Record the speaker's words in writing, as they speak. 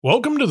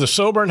Welcome to the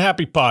Sober and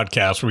Happy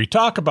podcast, where we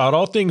talk about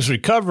all things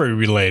recovery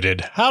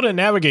related, how to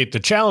navigate the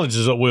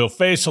challenges that we'll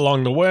face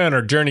along the way on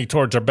our journey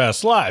towards our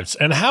best lives,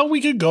 and how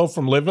we could go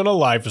from living a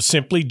life of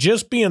simply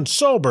just being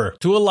sober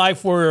to a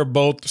life where we're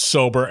both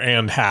sober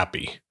and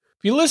happy.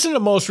 If you listen to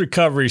most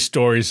recovery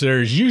stories,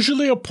 there's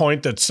usually a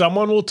point that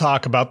someone will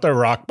talk about their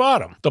rock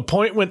bottom, the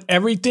point when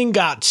everything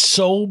got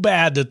so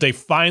bad that they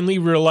finally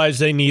realized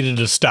they needed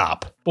to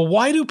stop. But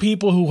why do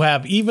people who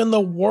have even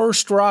the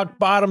worst rock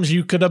bottoms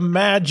you could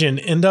imagine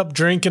end up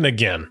drinking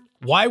again?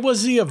 Why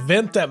was the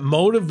event that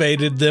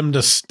motivated them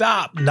to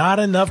stop not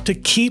enough to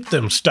keep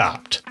them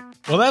stopped?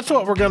 Well, that's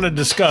what we're going to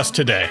discuss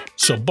today,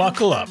 so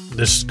buckle up.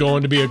 This is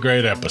going to be a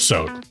great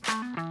episode.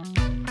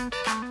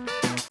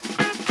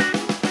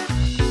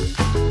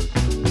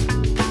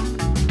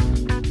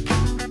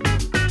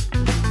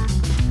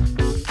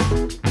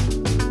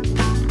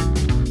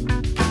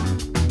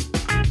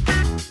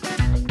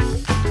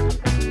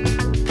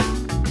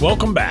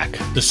 Welcome back.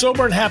 The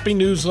Sober and Happy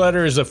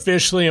newsletter is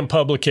officially in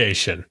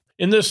publication.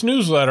 In this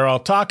newsletter, I'll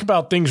talk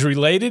about things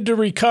related to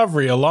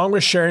recovery along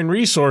with sharing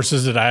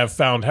resources that I have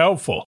found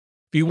helpful.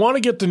 If you want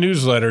to get the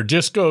newsletter,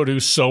 just go to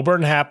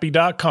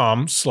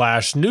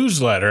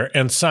soberandhappy.com/newsletter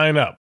and sign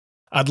up.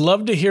 I'd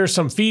love to hear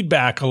some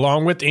feedback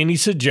along with any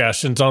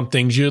suggestions on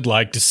things you'd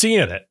like to see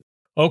in it.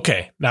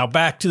 Okay, now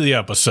back to the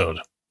episode.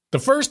 The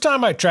first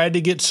time I tried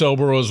to get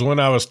sober was when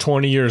I was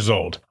 20 years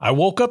old. I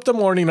woke up the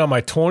morning on my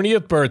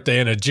 20th birthday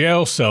in a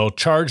jail cell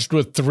charged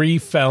with 3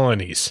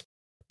 felonies.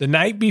 The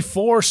night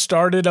before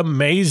started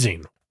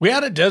amazing. We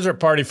had a desert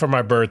party for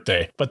my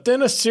birthday, but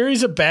then a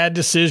series of bad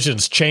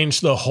decisions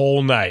changed the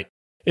whole night.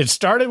 It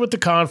started with the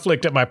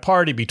conflict at my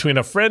party between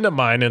a friend of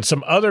mine and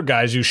some other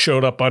guys who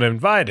showed up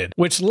uninvited,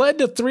 which led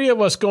to 3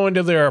 of us going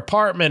to their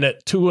apartment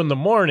at 2 in the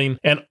morning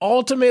and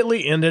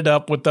ultimately ended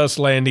up with us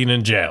landing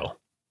in jail.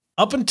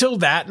 Up until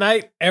that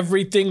night,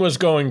 everything was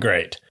going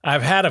great.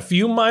 I've had a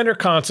few minor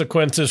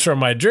consequences from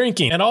my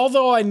drinking, and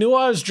although I knew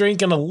I was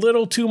drinking a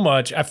little too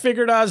much, I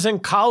figured I was in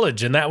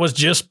college and that was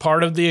just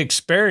part of the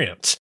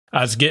experience.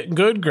 I was getting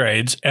good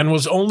grades and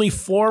was only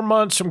 4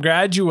 months from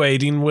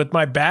graduating with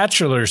my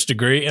bachelor's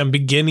degree and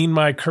beginning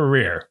my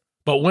career.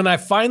 But when I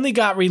finally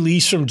got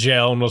released from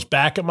jail and was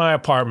back at my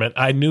apartment,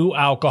 I knew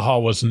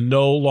alcohol was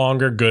no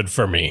longer good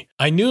for me.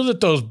 I knew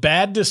that those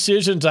bad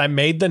decisions I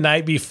made the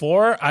night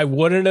before, I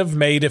wouldn't have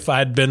made if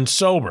I'd been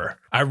sober.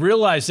 I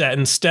realized that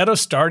instead of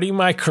starting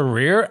my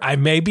career, I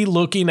may be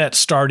looking at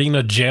starting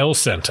a jail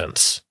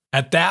sentence.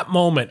 At that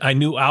moment, I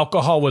knew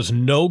alcohol was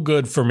no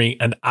good for me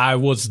and I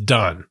was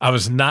done. I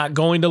was not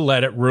going to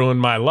let it ruin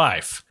my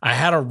life. I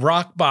had a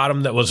rock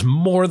bottom that was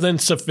more than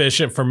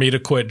sufficient for me to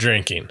quit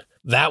drinking.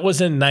 That was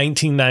in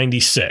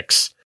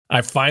 1996.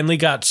 I finally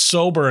got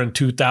sober in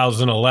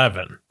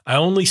 2011. I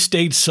only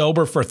stayed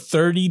sober for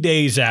 30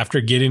 days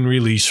after getting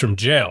released from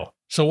jail.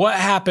 So what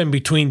happened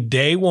between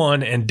day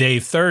 1 and day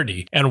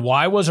 30? And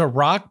why was a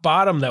rock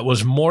bottom that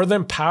was more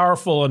than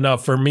powerful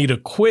enough for me to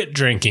quit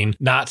drinking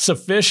not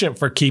sufficient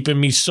for keeping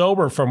me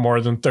sober for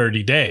more than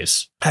 30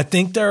 days? I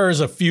think there is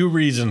a few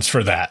reasons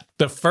for that.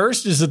 The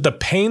first is that the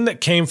pain that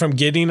came from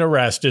getting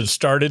arrested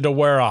started to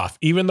wear off,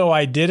 even though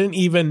I didn't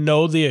even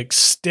know the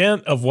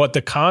extent of what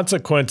the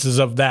consequences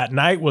of that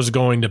night was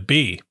going to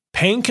be.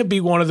 Pain can be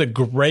one of the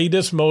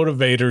greatest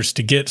motivators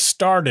to get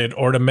started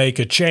or to make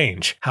a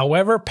change.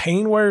 However,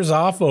 pain wears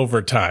off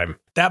over time.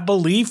 That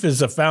belief is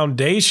the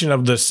foundation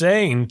of the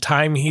saying,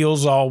 time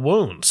heals all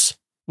wounds.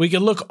 We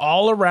can look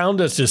all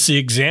around us to see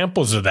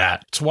examples of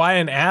that. It's why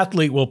an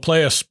athlete will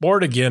play a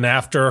sport again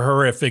after a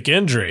horrific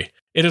injury.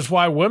 It is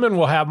why women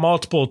will have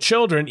multiple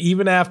children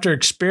even after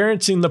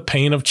experiencing the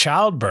pain of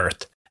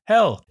childbirth.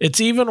 Hell,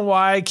 it's even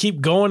why I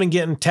keep going and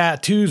getting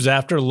tattoos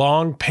after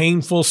long,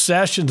 painful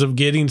sessions of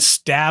getting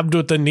stabbed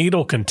with a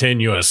needle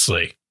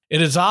continuously.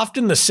 It is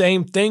often the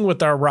same thing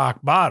with our rock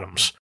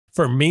bottoms.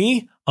 For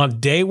me, on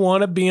day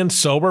 1 of being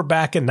sober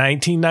back in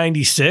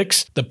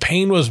 1996, the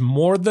pain was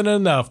more than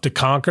enough to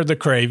conquer the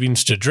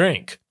cravings to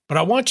drink. But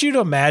I want you to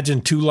imagine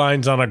 2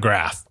 lines on a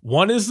graph.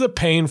 One is the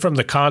pain from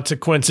the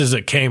consequences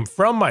that came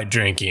from my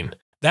drinking.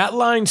 That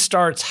line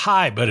starts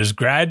high but is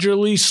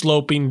gradually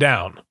sloping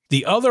down.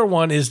 The other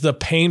one is the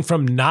pain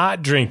from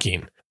not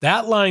drinking.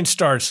 That line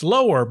starts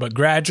lower but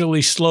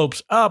gradually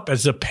slopes up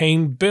as the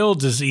pain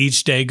builds as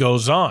each day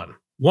goes on.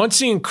 Once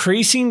the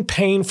increasing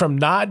pain from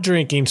not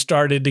drinking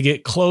started to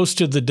get close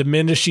to the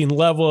diminishing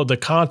level of the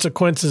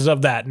consequences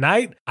of that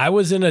night, I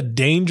was in a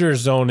danger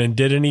zone and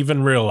didn't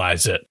even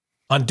realize it.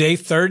 On day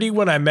 30,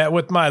 when I met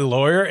with my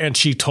lawyer and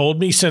she told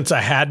me since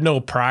I had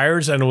no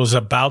priors and was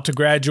about to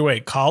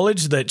graduate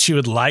college that she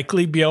would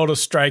likely be able to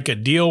strike a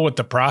deal with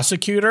the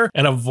prosecutor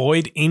and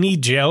avoid any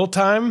jail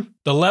time,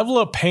 the level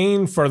of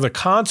pain for the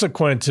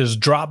consequences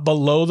dropped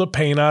below the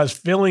pain I was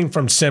feeling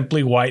from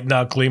simply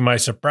white-knuckling my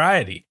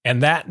sobriety.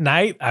 And that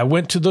night, I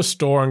went to the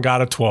store and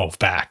got a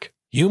 12-pack.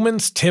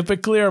 Humans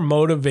typically are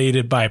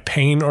motivated by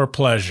pain or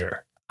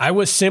pleasure. I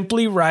was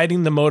simply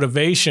riding the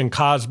motivation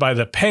caused by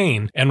the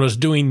pain and was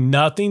doing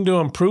nothing to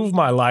improve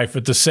my life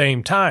at the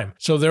same time,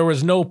 so there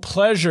was no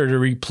pleasure to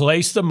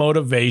replace the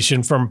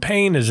motivation from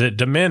pain as it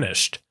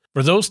diminished.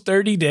 For those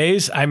 30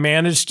 days, I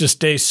managed to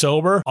stay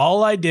sober.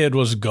 All I did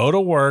was go to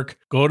work,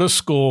 go to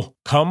school,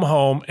 come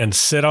home, and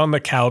sit on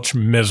the couch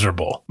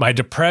miserable. My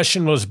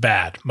depression was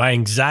bad. My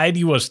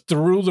anxiety was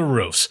through the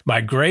roofs. My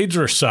grades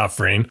were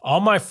suffering. All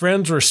my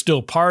friends were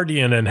still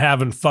partying and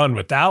having fun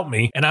without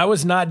me, and I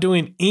was not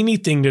doing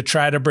anything to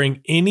try to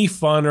bring any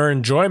fun or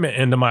enjoyment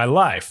into my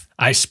life.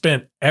 I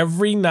spent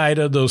every night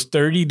of those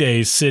 30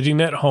 days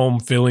sitting at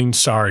home feeling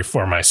sorry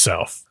for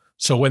myself.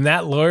 So when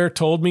that lawyer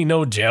told me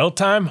no jail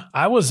time,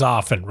 I was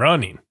off and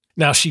running.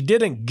 Now, she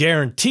didn't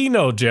guarantee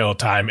no jail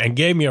time and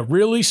gave me a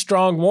really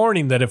strong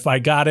warning that if I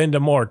got into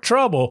more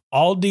trouble,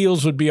 all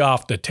deals would be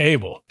off the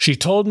table. She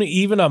told me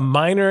even a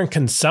minor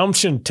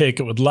consumption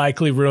ticket would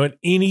likely ruin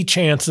any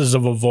chances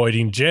of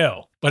avoiding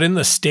jail. But in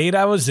the state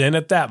I was in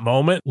at that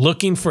moment,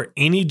 looking for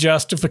any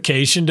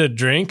justification to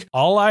drink,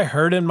 all I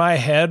heard in my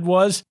head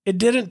was, "It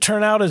didn't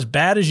turn out as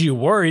bad as you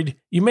worried.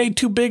 You made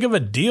too big of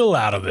a deal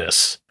out of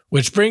this."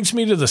 Which brings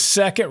me to the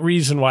second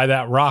reason why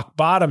that rock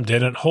bottom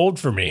didn't hold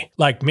for me.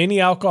 Like many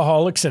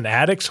alcoholics and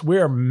addicts, we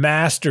are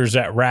masters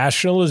at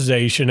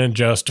rationalization and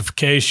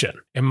justification.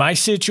 In my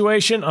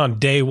situation, on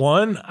day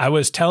one, I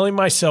was telling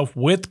myself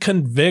with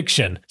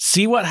conviction,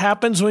 see what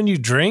happens when you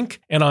drink?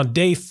 And on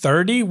day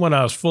 30, when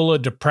I was full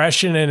of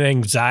depression and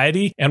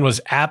anxiety and was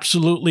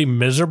absolutely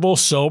miserable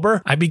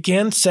sober, I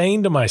began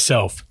saying to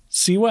myself,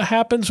 see what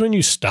happens when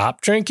you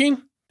stop drinking?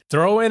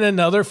 Throw in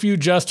another few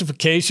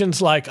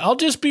justifications like, I'll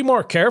just be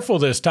more careful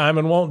this time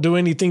and won't do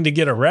anything to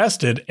get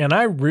arrested, and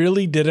I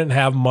really didn't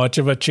have much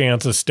of a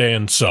chance of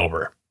staying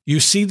sober. You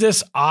see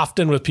this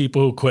often with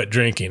people who quit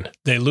drinking.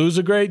 They lose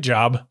a great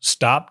job,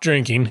 stop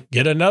drinking,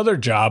 get another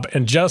job,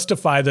 and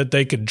justify that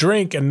they could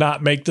drink and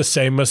not make the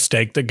same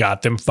mistake that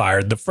got them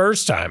fired the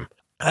first time.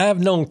 I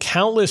have known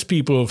countless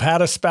people who've had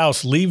a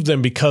spouse leave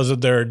them because of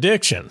their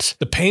addictions.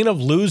 The pain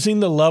of losing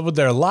the love of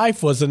their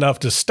life was enough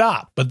to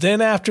stop. But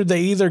then after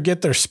they either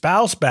get their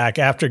spouse back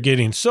after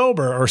getting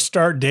sober or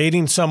start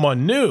dating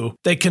someone new,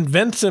 they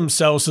convince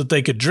themselves that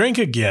they could drink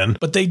again,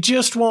 but they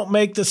just won't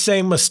make the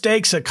same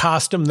mistakes that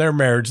cost them their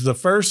marriage the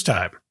first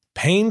time.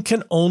 Pain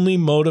can only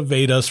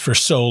motivate us for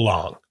so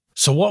long.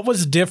 So what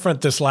was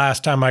different this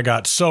last time I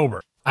got sober?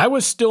 I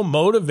was still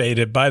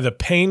motivated by the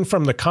pain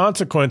from the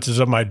consequences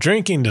of my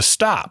drinking to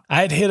stop.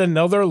 I had hit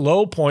another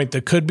low point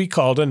that could be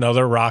called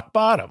another rock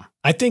bottom.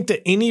 I think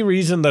that any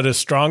reason that is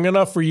strong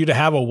enough for you to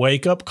have a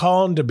wake-up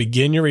call and to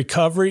begin your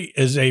recovery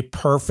is a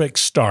perfect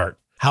start.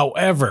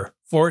 However,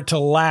 for it to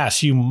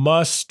last, you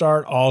must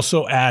start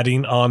also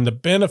adding on the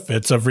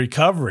benefits of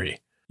recovery.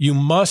 You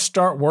must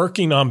start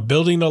working on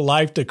building a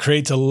life that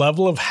creates a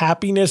level of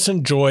happiness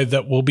and joy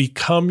that will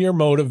become your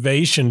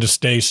motivation to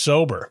stay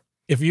sober.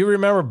 If you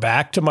remember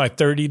back to my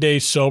 30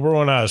 days sober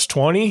when I was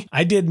 20,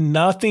 I did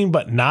nothing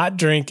but not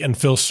drink and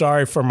feel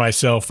sorry for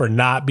myself for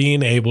not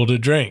being able to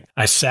drink.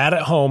 I sat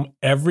at home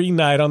every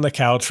night on the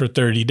couch for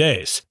 30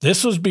 days.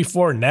 This was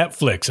before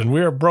Netflix, and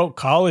we were broke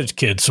college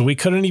kids, so we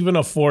couldn't even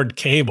afford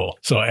cable.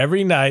 So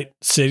every night,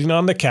 sitting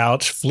on the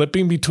couch,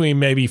 flipping between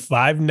maybe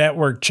 5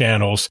 network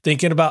channels,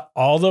 thinking about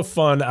all the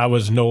fun I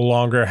was no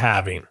longer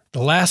having.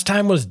 The last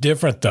time was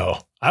different though.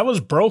 I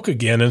was broke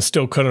again and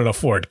still couldn't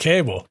afford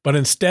cable, but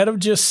instead of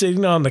just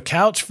sitting on the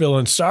couch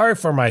feeling sorry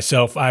for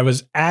myself, I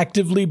was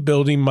actively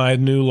building my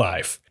new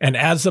life. And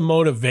as the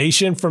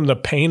motivation from the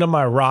pain of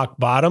my rock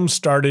bottom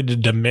started to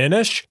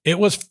diminish, it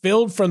was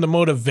filled from the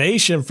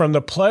motivation from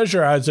the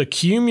pleasure I was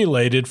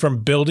accumulated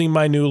from building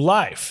my new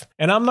life.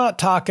 And I'm not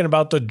talking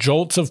about the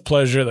jolts of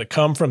pleasure that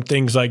come from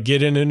things like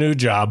getting a new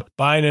job,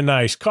 buying a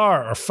nice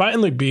car, or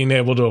finally being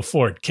able to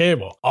afford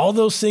cable. All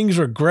those things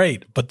are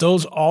great, but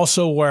those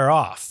also wear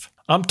off.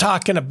 I'm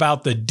talking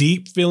about the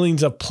deep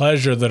feelings of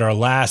pleasure that are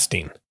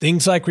lasting.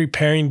 Things like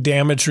repairing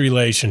damaged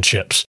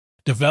relationships,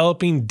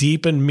 developing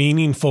deep and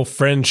meaningful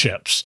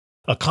friendships,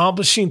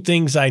 accomplishing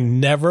things I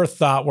never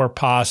thought were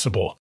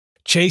possible,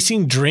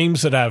 chasing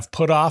dreams that I've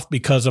put off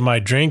because of my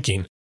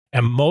drinking,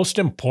 and most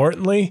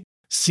importantly,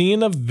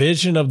 seeing a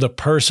vision of the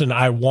person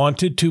I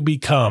wanted to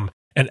become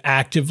and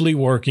actively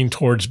working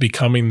towards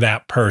becoming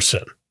that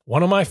person.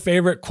 One of my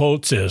favorite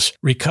quotes is,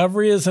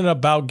 "Recovery isn't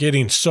about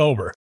getting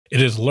sober.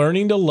 It is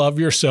learning to love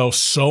yourself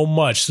so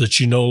much that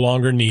you no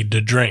longer need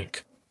to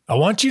drink." I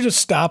want you to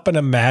stop and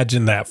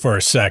imagine that for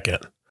a second.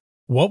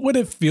 What would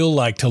it feel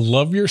like to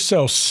love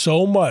yourself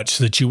so much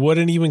that you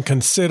wouldn't even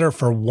consider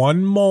for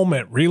one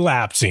moment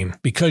relapsing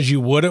because you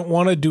wouldn't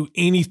want to do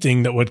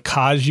anything that would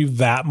cause you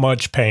that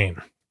much pain?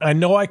 I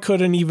know I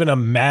couldn't even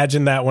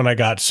imagine that when I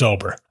got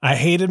sober. I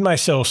hated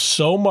myself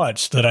so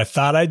much that I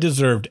thought I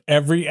deserved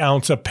every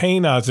ounce of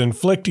pain I was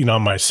inflicting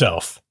on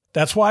myself.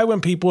 That's why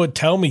when people would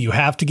tell me you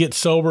have to get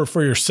sober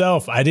for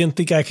yourself, I didn't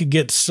think I could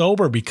get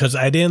sober because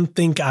I didn't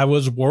think I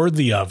was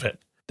worthy of it.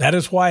 That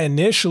is why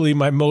initially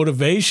my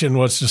motivation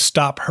was to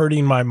stop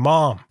hurting my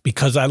mom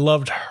because I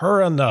loved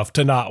her enough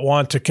to not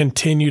want to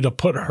continue to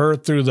put her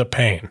through the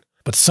pain.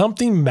 But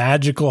something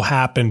magical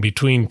happened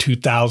between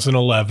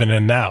 2011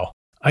 and now.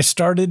 I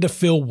started to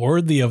feel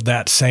worthy of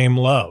that same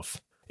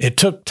love. It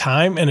took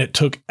time and it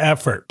took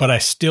effort, but I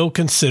still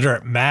consider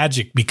it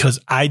magic because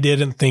I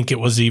didn't think it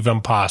was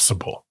even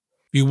possible.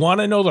 If you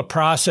want to know the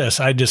process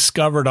I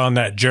discovered on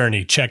that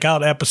journey, check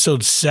out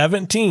episode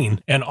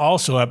 17 and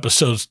also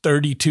episodes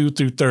 32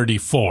 through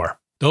 34.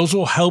 Those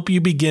will help you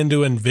begin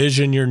to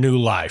envision your new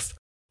life.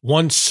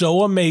 One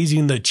so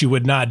amazing that you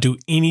would not do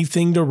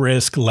anything to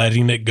risk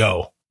letting it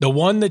go. The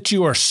one that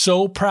you are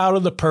so proud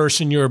of the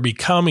person you are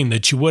becoming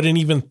that you wouldn't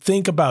even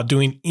think about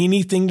doing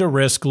anything to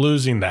risk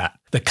losing that.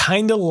 The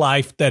kind of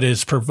life that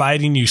is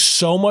providing you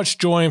so much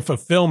joy and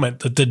fulfillment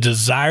that the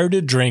desire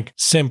to drink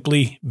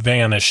simply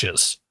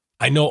vanishes.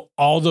 I know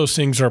all those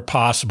things are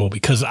possible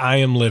because I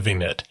am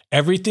living it.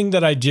 Everything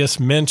that I just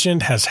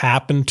mentioned has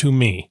happened to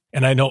me,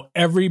 and I know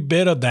every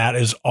bit of that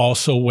is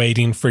also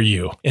waiting for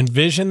you.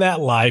 Envision that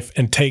life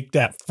and take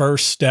that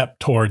first step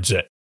towards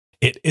it.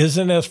 It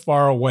isn't as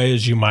far away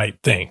as you might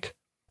think.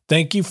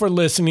 Thank you for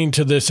listening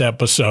to this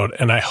episode,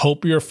 and I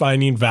hope you're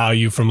finding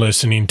value from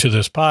listening to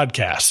this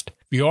podcast.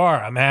 If you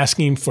are, I'm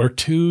asking for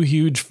 2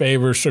 huge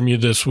favors from you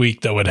this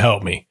week that would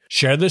help me.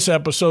 Share this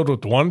episode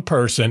with one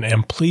person,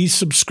 and please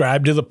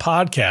subscribe to the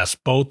podcast,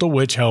 both of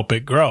which help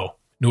it grow.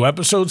 New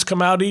episodes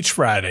come out each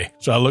Friday,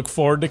 so I look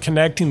forward to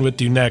connecting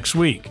with you next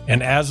week.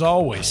 And as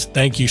always,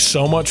 thank you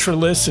so much for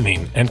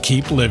listening, and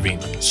keep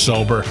living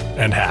sober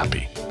and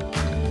happy.